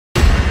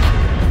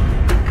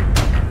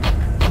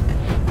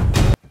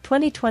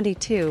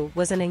2022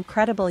 was an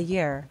incredible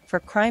year for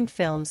crime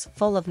films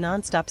full of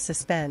non-stop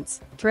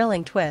suspense,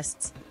 thrilling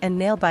twists, and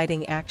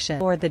nail-biting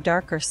action or the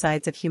darker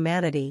sides of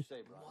humanity.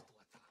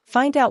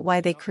 Find out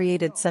why they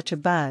created such a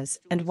buzz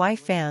and why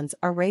fans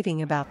are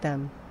raving about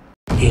them.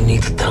 You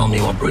need to tell me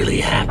what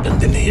really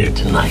happened in here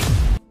tonight.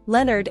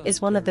 Leonard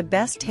is one of the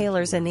best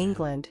tailors in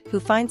England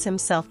who finds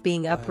himself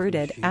being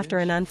uprooted after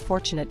an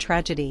unfortunate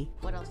tragedy.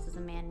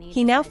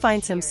 He now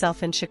finds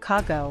himself in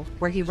Chicago,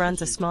 where he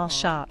runs a small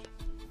shop.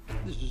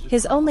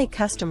 His only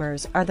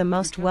customers are the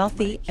most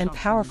wealthy and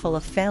powerful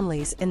of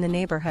families in the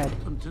neighborhood.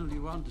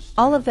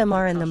 All of them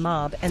are in the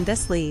mob, and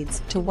this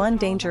leads to one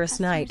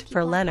dangerous night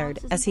for Leonard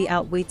as he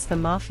outwits the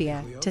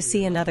mafia to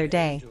see another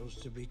day.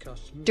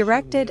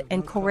 Directed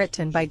and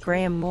co-written by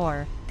Graham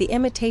Moore, The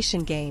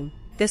Imitation Game,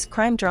 this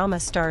crime drama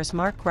stars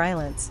Mark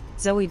Rylance,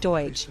 Zoe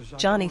Deutsch,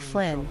 Johnny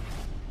Flynn.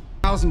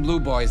 1,000 blue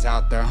boys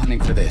out there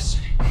hunting for this.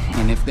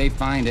 And if they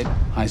find it,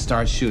 I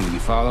start shooting, you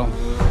follow?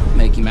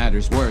 Making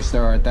matters worse,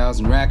 there are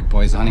 1,000 racket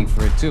boys hunting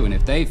for it too, and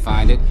if they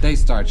find it, they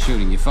start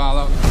shooting, you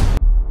follow?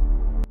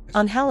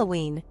 On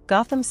Halloween,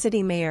 Gotham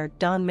City Mayor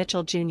Don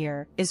Mitchell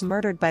Jr. is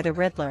murdered by the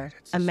Riddler,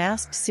 a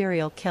masked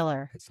serial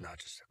killer.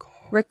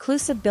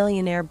 Reclusive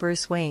billionaire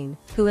Bruce Wayne,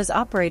 who has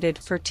operated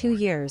for 2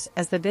 years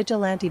as the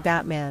vigilante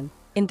Batman,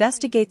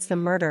 investigates the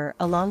murder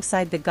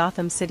alongside the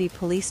Gotham City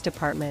Police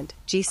Department,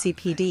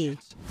 GCPD.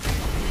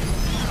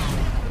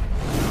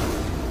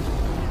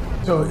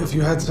 So, if you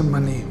had some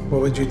money,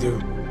 what would you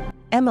do?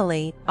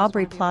 Emily,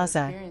 Aubrey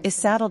Plaza, is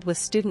saddled with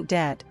student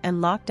debt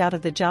and locked out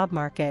of the job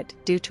market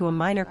due to a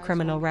minor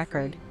criminal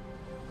record.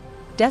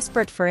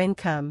 Desperate for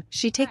income,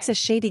 she takes a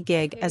shady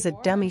gig as a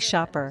dummy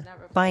shopper,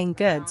 buying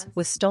goods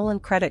with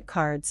stolen credit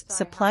cards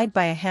supplied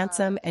by a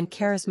handsome and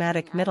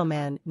charismatic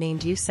middleman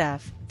named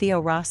Youssef, Theo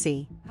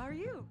Rossi.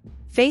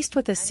 Faced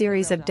with a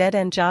series of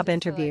dead-end job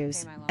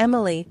interviews,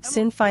 Emily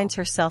soon finds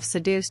herself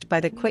seduced by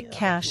the quick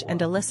cash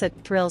and illicit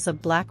thrills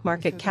of black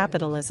market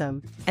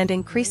capitalism, and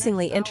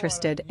increasingly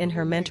interested in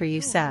her mentor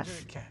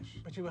Youssef.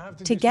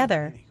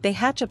 Together, they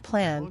hatch a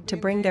plan to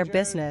bring their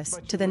business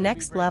to the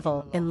next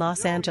level in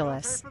Los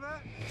Angeles.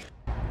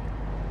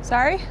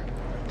 Sorry?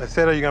 I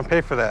said, are you gonna pay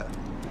for that?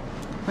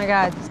 My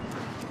God.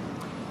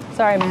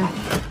 Sorry, man.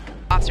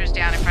 Officers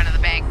down in front of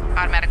the bank,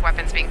 automatic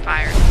weapons being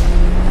fired.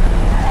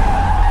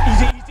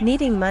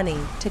 Needing money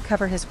to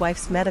cover his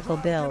wife's medical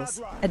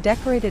bills, a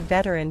decorated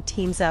veteran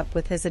teams up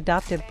with his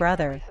adoptive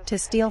brother to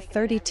steal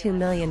 $32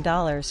 million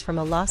from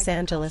a Los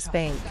Angeles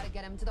bank.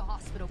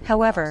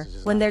 However,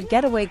 when their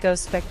getaway goes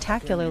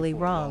spectacularly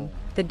wrong,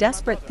 the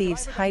desperate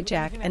thieves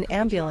hijack an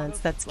ambulance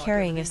that's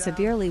carrying a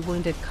severely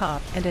wounded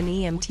cop and an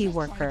EMT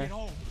worker.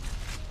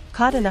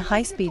 Caught in a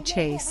high-speed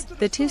chase,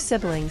 the two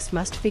siblings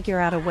must figure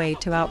out a way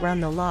to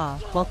outrun the law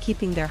while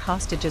keeping their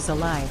hostages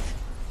alive.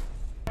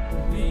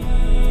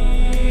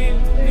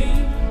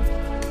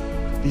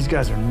 These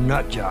guys are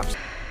nut jobs.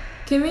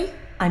 Kimi?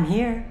 I'm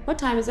here. What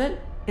time is it?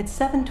 It's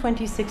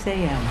 7:26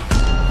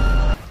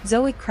 a.m.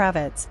 Zoe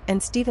Kravitz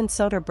and Steven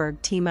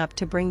Soderbergh team up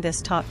to bring this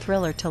taut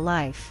thriller to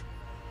life.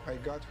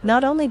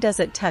 Not only does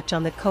it touch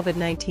on the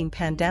COVID-19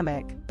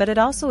 pandemic, but it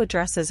also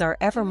addresses our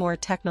ever more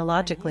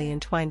technologically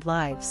entwined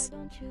lives.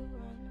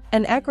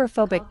 An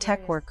agoraphobic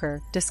tech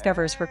worker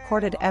discovers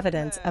recorded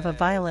evidence of a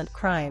violent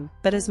crime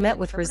but is met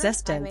with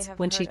resistance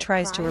when she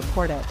tries to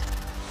report it.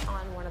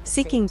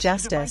 Seeking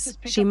justice,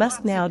 she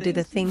must now do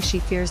the thing she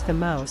fears the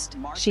most.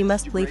 She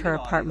must leave her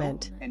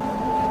apartment.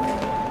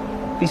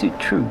 Is it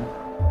true?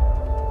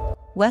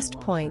 West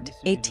Point,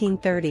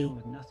 1830.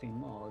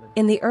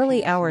 In the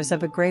early hours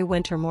of a gray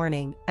winter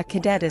morning, a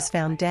cadet is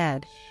found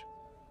dead.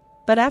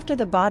 But after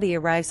the body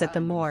arrives at the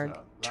morgue,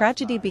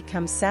 tragedy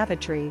becomes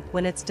savagery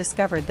when it's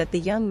discovered that the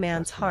young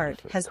man's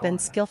heart has been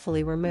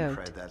skillfully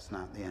removed.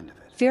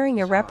 Fearing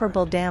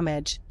irreparable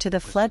damage to the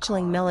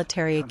fledgling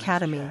military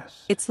academy,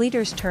 its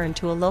leaders turn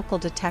to a local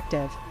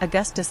detective,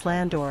 Augustus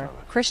Landor,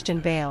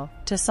 Christian Bale,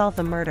 to solve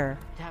the murder.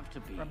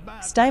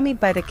 Stymied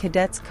by the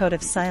cadets' code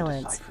of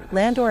silence,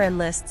 Landor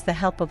enlists the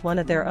help of one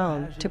of their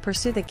own to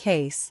pursue the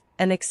case,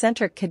 an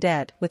eccentric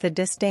cadet with a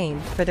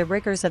disdain for the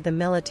rigors of the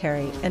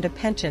military and a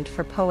penchant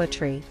for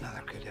poetry.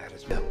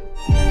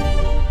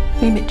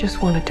 Emmett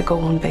just wanted to go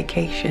on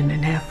vacation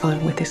and have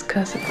fun with his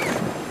cousins.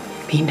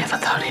 He never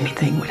thought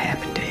anything would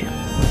happen to him.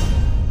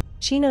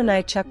 Chino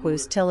Nai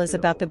Chukwu's Till is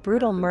about the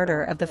brutal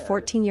murder of the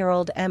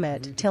 14-year-old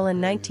Emmett Till in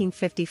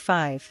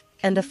 1955,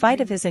 and the fight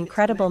of his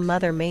incredible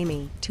mother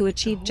Mamie to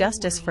achieve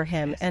justice for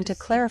him and to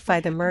clarify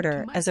the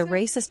murder as a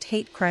racist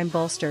hate crime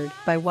bolstered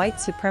by white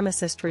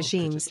supremacist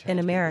regimes in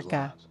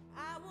America.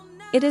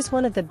 It is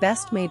one of the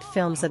best-made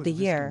films of the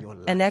year,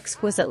 an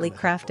exquisitely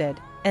crafted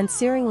and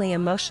searingly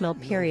emotional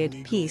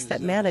period piece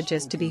that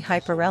manages to be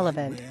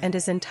hyper-relevant and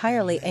is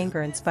entirely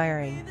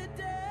anger-inspiring.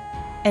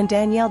 And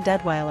Danielle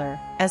Deadwyler,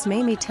 as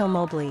Mamie Till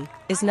Mobley,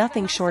 is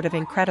nothing short of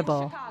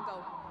incredible.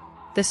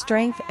 The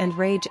strength and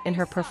rage in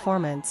her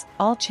performance,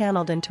 all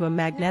channeled into a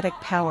magnetic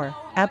power,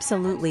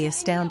 absolutely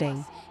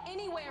astounding.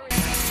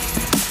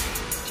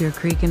 Deer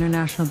Creek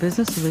International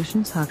Business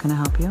Solutions, how can I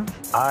help you?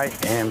 I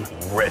am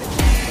ready.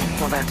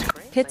 Well, that's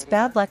great. Pitt's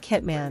bad luck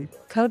hitman,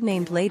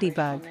 codenamed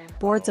Ladybug,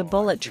 boards a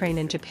bullet train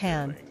in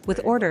Japan, with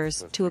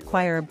orders to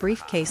acquire a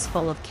briefcase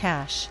full of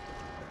cash.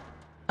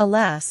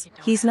 Alas,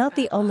 he's not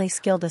the only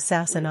skilled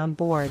assassin on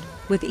board,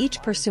 with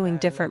each pursuing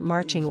different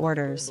marching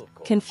orders,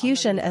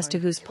 confusion as to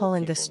who's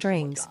pulling the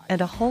strings, and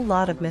a whole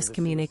lot of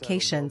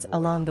miscommunications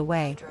along the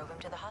way.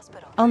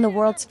 On the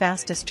world's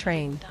fastest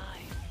train.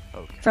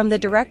 From the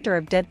director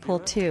of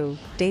Deadpool 2,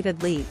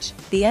 David Leitch,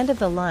 the end of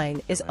the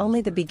line is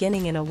only the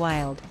beginning in a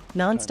wild,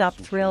 non-stop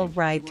thrill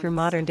ride through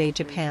modern-day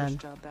Japan.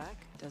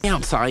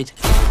 Outside.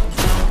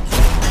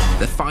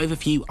 The 5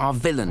 of you are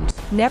villains.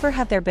 Never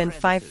have there been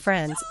 5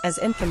 friends as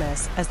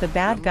infamous as the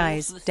bad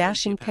guys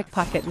dashing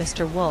pickpocket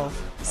Mr.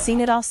 Wolf,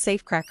 seen it all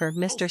safecracker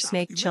Mr.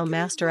 Snake Chill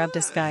Master of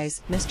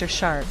Disguise Mr.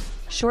 Sharp,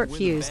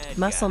 short-fused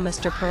muscle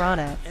Mr.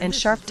 Piranha, and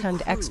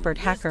sharp-tongued expert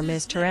hacker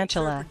Ms.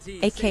 Tarantula,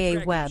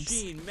 aka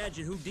Webbs.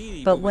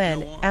 But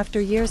when,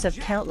 after years of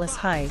countless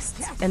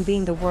heists and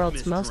being the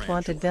world's most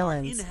wanted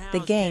villains,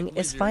 the gang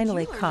is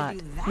finally caught,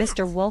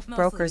 Mr. Wolf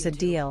brokers a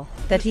deal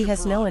that he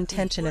has no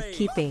intention of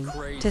keeping.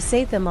 To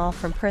save them all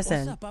from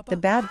prison, the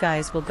bad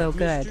guys will go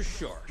good.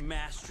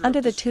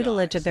 Under the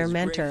tutelage of their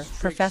mentor,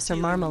 Professor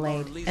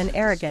Marmalade, an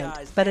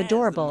arrogant but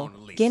adorable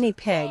guinea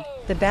pig,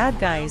 the bad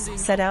guys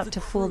set out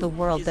to fool the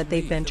world that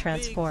they've been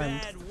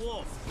transformed.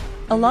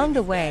 Along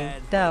the way,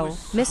 though,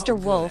 Mr.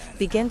 Wolf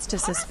begins to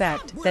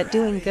suspect that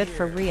doing good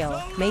for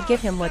real may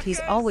give him what he's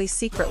always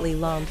secretly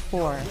longed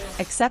for: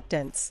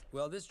 acceptance.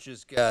 Well, this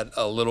just got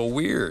a little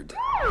weird.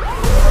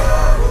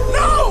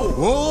 No!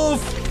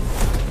 Wolf!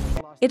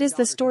 It is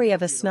the story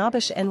of a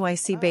snobbish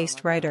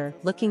NYC-based writer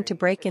looking to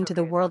break into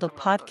the world of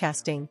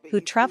podcasting, who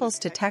travels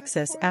to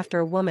Texas after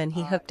a woman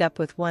he hooked up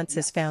with once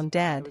is found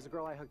dead.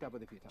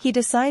 He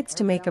decides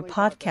to make a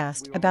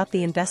podcast about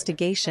the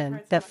investigation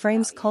that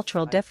frames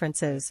cultural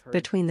differences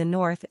between the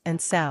North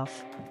and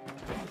South.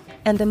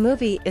 And the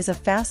movie is a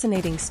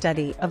fascinating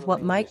study of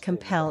what might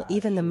compel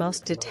even the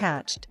most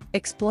detached,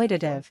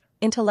 exploitative,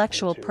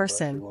 intellectual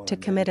person to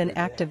commit an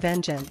act of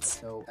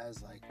vengeance.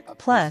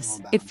 Plus,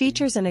 it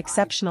features an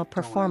exceptional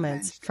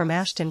performance from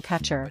Ashton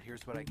Kutcher.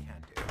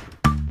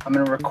 I'm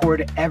going to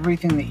record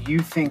everything that you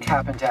think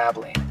happened to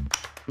Abilene,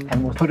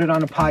 and we'll put it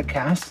on a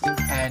podcast,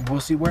 and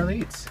we'll see where it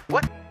leads.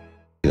 What?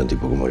 Un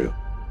tipo como yo.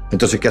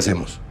 Entonces, ¿qué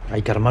hacemos?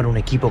 Hay que armar un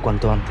equipo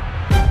cuanto antes.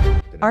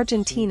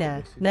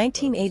 Argentina,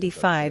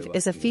 1985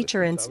 is a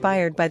feature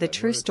inspired by the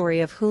true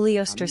story of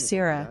Julio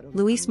Stracera,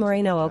 Luis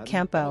Moreno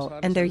Ocampo,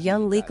 and their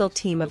young legal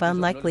team of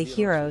unlikely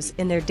heroes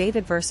in their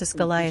David vs.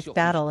 Goliath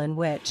battle in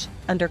which,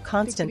 under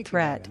constant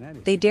threat,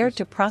 they dared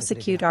to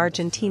prosecute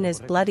Argentina's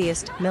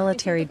bloodiest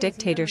military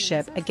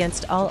dictatorship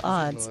against all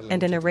odds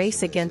and in a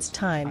race against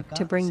time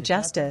to bring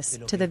justice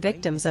to the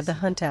victims of the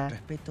junta.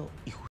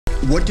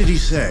 What did he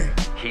say?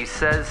 He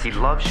says he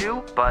loves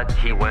you, but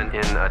he went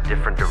in a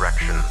different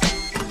direction.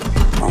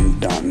 I'm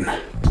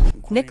done.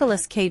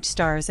 Nicolas Cage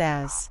stars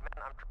as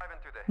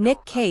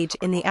Nick Cage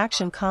in the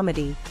action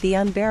comedy The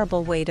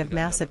Unbearable Weight of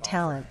Massive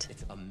Talent.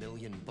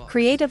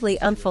 Creatively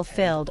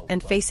unfulfilled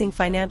and facing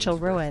financial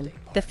ruin,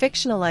 the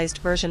fictionalized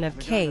version of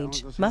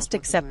Cage must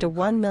accept a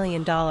 $1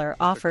 million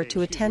offer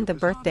to attend the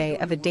birthday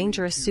of a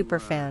dangerous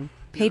superfan,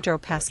 Pedro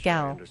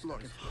Pascal.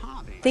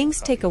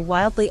 Things take a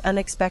wildly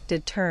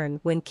unexpected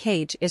turn when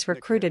Cage is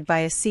recruited by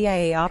a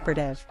CIA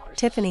operative,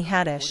 Tiffany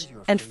Haddish,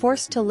 and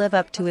forced to live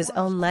up to his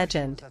own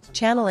legend,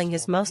 channeling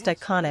his most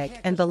iconic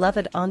and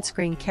beloved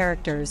on-screen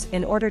characters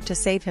in order to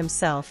save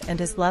himself and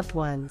his loved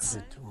ones.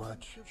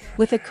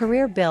 With a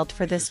career built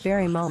for this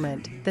very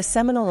moment, the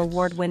seminal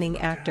award-winning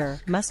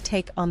actor must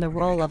take on the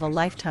role of a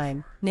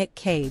lifetime, Nick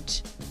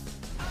Cage.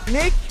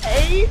 Nick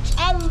Cage,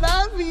 I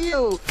love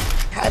you!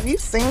 Have you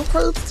seen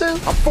Crudes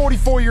 2? I'm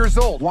 44 years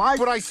old. Why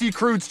would I see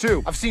Crudes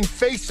 2? I've seen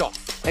Face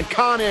Off and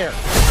Con Air.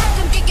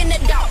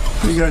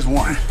 What do you guys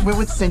want? We're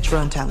with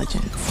Central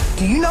Intelligence.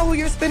 Do you know who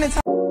you're spending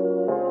time